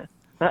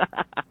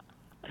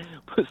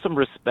 Put some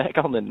respect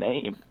on the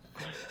name.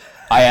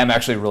 I am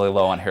actually really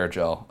low on hair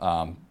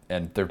gel,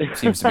 and there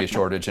seems to be a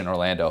shortage in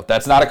Orlando.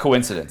 That's not a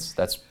coincidence.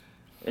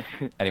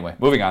 Anyway,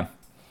 moving on.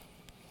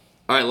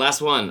 All right,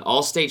 last one.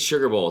 All-State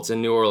Sugar Bowl. It's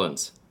in New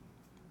Orleans.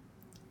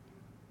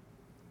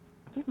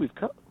 I think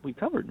we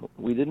covered.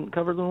 We didn't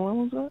cover the New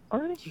Orleans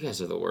already? You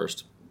guys are the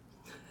worst.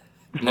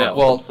 No,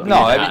 well,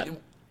 no.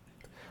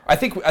 I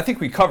think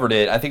we covered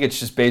it. I think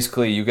it's just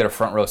basically you get a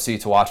front row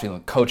seat to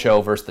watching Coach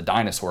O versus the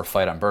Dinosaur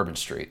fight on Bourbon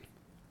Street.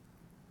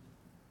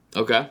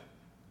 Okay.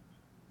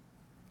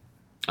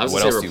 I was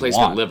What going to else say do you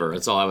replacement want? liver.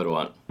 That's all I would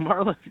want.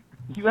 Marler,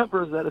 you have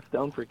Rosetta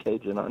Stone for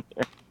Cajun on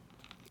here.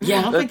 Yeah,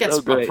 I don't think that's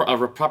so great.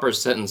 a proper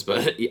sentence,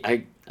 but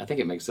I think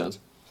it makes sense.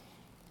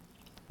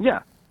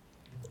 Yeah.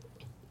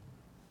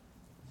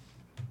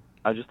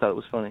 I just thought it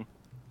was funny.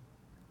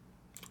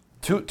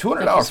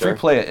 $200 free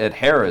play at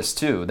Harris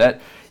too.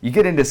 That you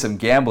get into some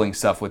gambling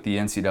stuff with the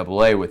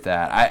NCAA with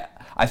that.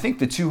 I think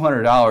the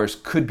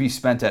 $200 could be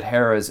spent at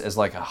Harris as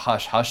like a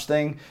hush hush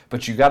thing,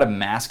 but you got to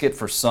mask it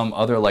for some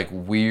other like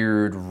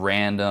weird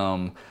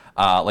random.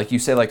 Like you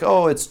say, like,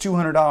 oh, it's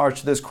 $200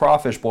 to this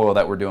crawfish boil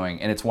that we're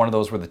doing, and it's one of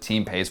those where the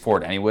team pays for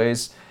it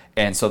anyways,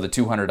 and so the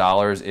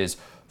 $200 is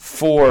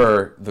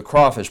for the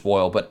crawfish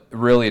boil, but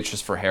really it's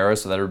just for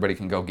Harris so that everybody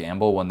can go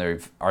gamble when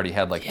they've already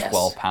had like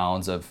 12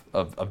 pounds of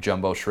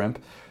jumbo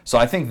shrimp. So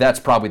I think that's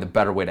probably the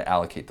better way to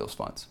allocate those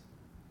funds.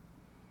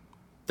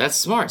 That's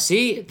smart.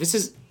 See, this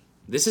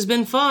has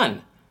been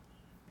fun.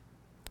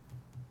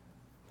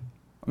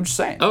 I'm just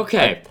saying.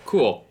 Okay,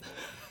 cool.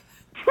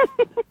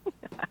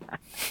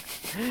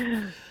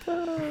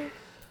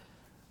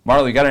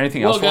 Marler, you got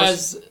anything else for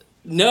guys, us?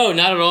 No,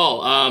 not at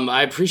all.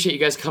 I appreciate you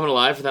guys coming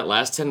alive for that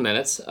last 10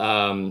 minutes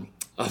of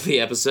the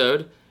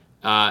episode.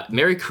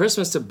 Merry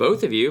Christmas to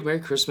both of you. Merry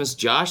Christmas,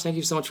 Josh. Thank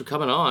you so much for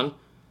coming on.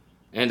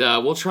 And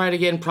we'll try it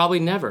again, probably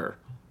never.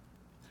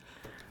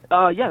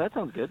 Yeah, that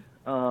sounds good.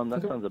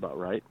 That sounds about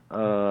right.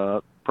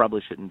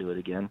 Probably shouldn't do it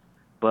again.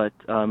 But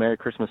Merry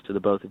Christmas to the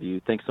both of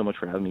you. Thanks so much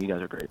for having me. You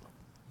guys are great.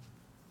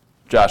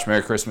 Josh,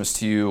 Merry Christmas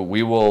to you.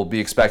 We will be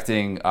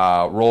expecting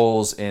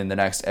roles in the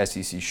next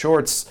SEC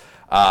Shorts.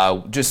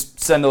 Just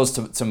send those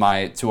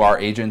to our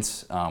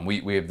agents.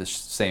 We have the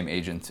same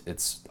agent.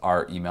 It's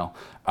our email.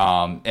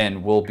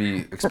 And we'll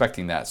be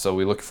expecting that. So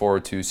we look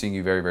forward to seeing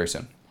you very, very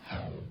soon.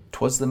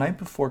 'Twas the night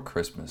before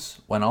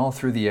Christmas, when all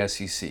through the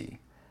SEC,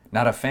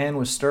 not a fan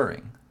was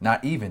stirring,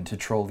 not even to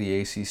troll the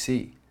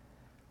ACC.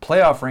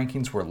 Playoff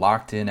rankings were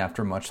locked in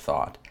after much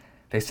thought.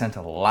 They sent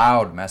a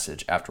loud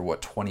message after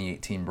what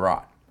 2018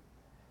 brought.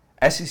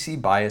 SEC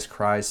bias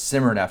cries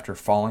simmered after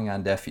falling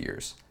on deaf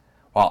ears,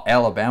 while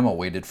Alabama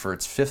waited for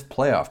its 5th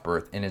playoff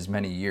berth in as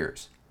many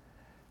years.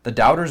 The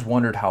doubters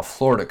wondered how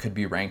Florida could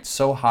be ranked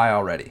so high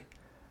already,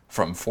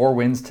 from 4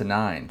 wins to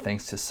 9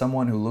 thanks to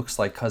someone who looks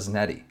like Cousin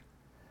Eddie.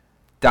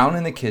 Down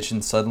in the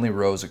kitchen suddenly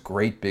rose a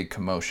great big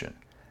commotion.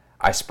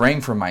 I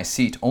sprang from my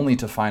seat only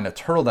to find a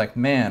turtleneck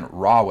man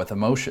raw with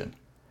emotion.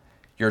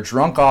 "You're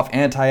drunk off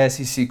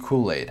anti-SEC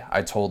Kool-Aid,"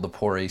 I told the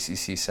poor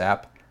ACC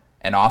sap,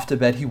 and off to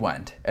bed he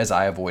went as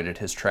I avoided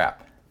his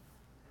trap.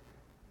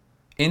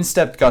 In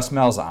stepped Gus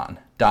Malzahn,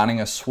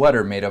 donning a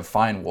sweater made of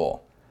fine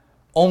wool,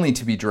 only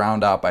to be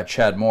drowned out by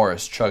Chad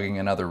Morris chugging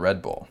another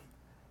Red Bull.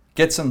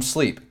 "Get some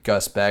sleep,"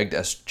 Gus begged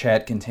as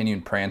Chad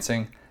continued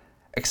prancing.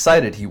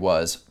 Excited he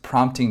was,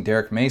 prompting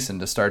Derek Mason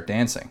to start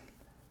dancing.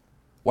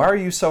 "Why are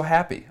you so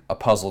happy?" a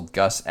puzzled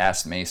Gus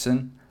asked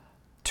Mason.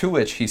 To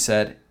which he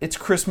said, "It's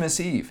Christmas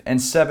Eve,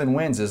 and 7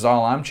 wins is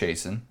all I'm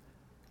chasing."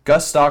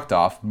 Gus stalked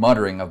off,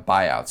 muttering of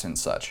buyouts and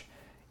such.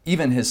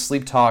 Even his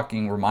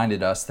sleep-talking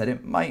reminded us that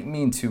it might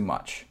mean too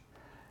much.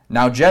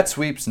 Now jet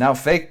sweeps, now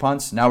fake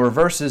punts, now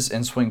reverses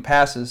and swing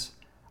passes.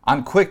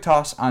 On quick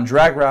toss, on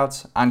drag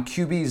routes, on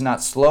QBs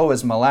not slow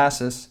as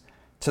molasses.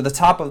 To the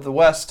top of the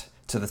West,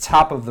 to the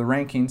top of the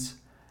rankings.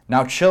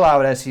 Now chill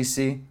out,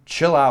 SEC,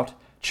 chill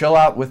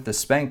out with the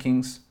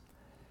spankings.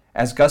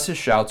 As Gus's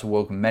shouts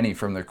awoke many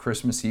from their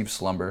Christmas Eve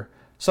slumber,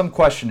 some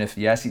questioned if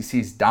the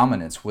SEC's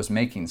dominance was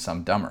making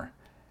some dumber.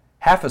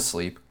 Half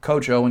asleep,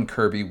 Coach O and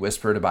Kirby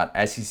whispered about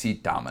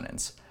SEC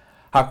dominance,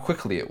 how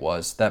quickly it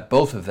was that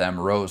both of them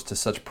rose to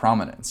such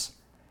prominence.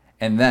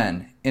 And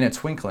then, in a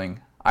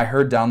twinkling, I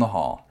heard down the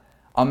hall,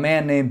 a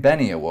man named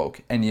Benny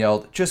awoke and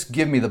yelled, "Just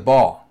give me the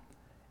ball."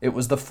 It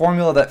was the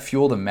formula that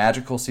fueled a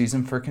magical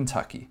season for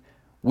Kentucky.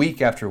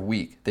 Week after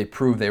week, they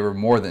proved they were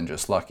more than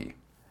just lucky.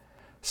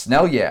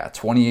 Snell, yeah,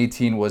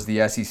 2018 was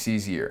the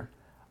SEC's year.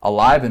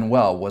 Alive and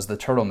well was the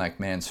turtleneck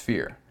man's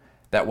fear,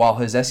 that while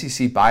his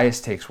SEC bias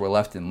takes were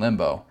left in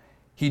limbo,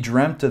 he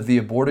dreamt of the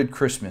aborted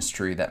Christmas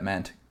tree that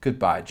meant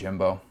goodbye,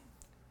 Jimbo.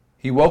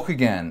 He woke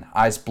again,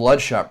 eyes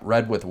bloodshot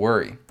red with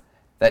worry,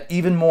 that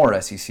even more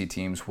SEC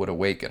teams would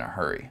awake in a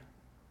hurry.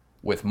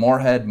 With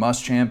Moorhead,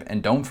 Muschamp,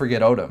 and don't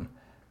forget Odom,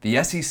 the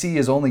SEC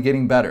is only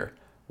getting better,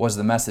 was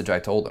the message I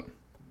told him.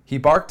 He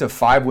barked of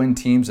 5-win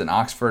teams in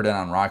Oxford and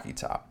on Rocky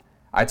Top.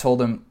 I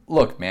told him,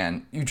 look,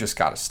 man, you just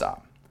gotta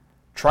stop.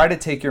 Try to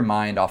take your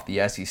mind off the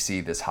SEC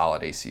this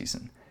holiday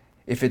season.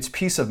 If it's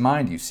peace of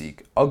mind you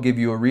seek, I'll give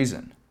you a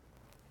reason.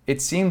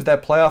 It seems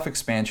that playoff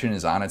expansion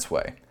is on its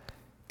way.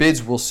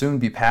 Bids will soon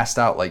be passed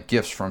out like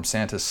gifts from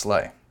Santa's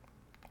sleigh.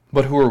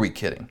 But who are we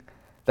kidding?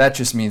 That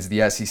just means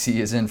the SEC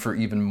is in for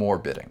even more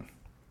bidding.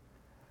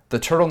 The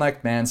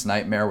turtleneck man's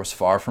nightmare was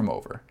far from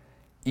over,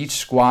 each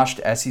squashed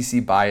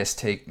SEC bias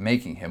take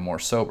making him more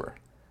sober.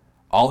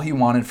 All he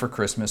wanted for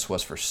Christmas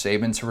was for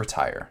Saban to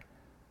retire,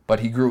 but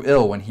he grew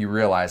ill when he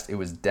realized it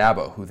was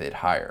Dabo who they'd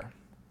hire.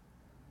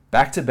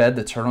 Back to bed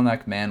the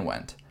turtleneck man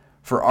went,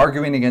 for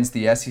arguing against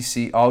the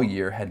SEC all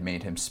year had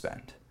made him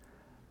spent.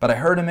 But I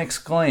heard him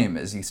exclaim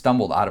as he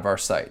stumbled out of our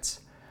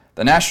sights,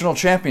 The national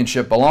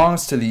championship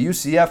belongs to the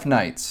UCF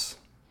Knights.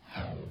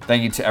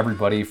 Thank you to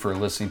everybody for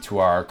listening to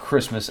our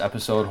Christmas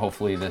episode.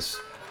 Hopefully this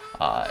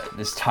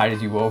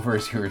tided you over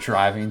as you were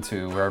driving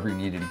to wherever you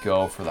needed to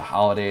go for the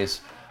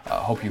holidays.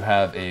 Hope you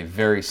have a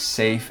very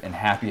safe and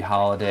happy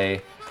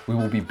holiday. We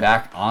will be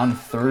back on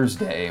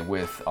Thursday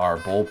with our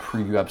bowl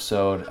preview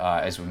episode.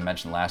 As we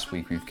mentioned last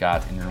week, we've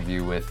got an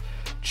interview with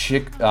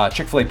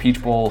Chick-fil-A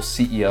Peach Bowl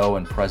CEO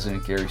and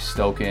President Gary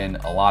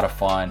Stokan. A lot of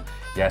fun.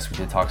 Yes, we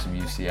did talk some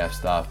UCF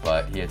stuff,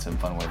 but he had some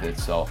fun with it.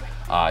 So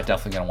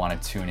definitely going to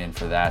want to tune in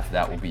for that.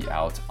 That will be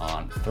out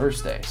on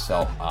Thursday.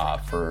 So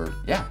for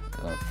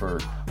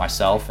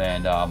myself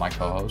and my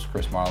co-host,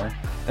 Chris Marler,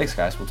 thanks,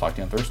 guys. We'll talk to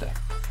you on Thursday.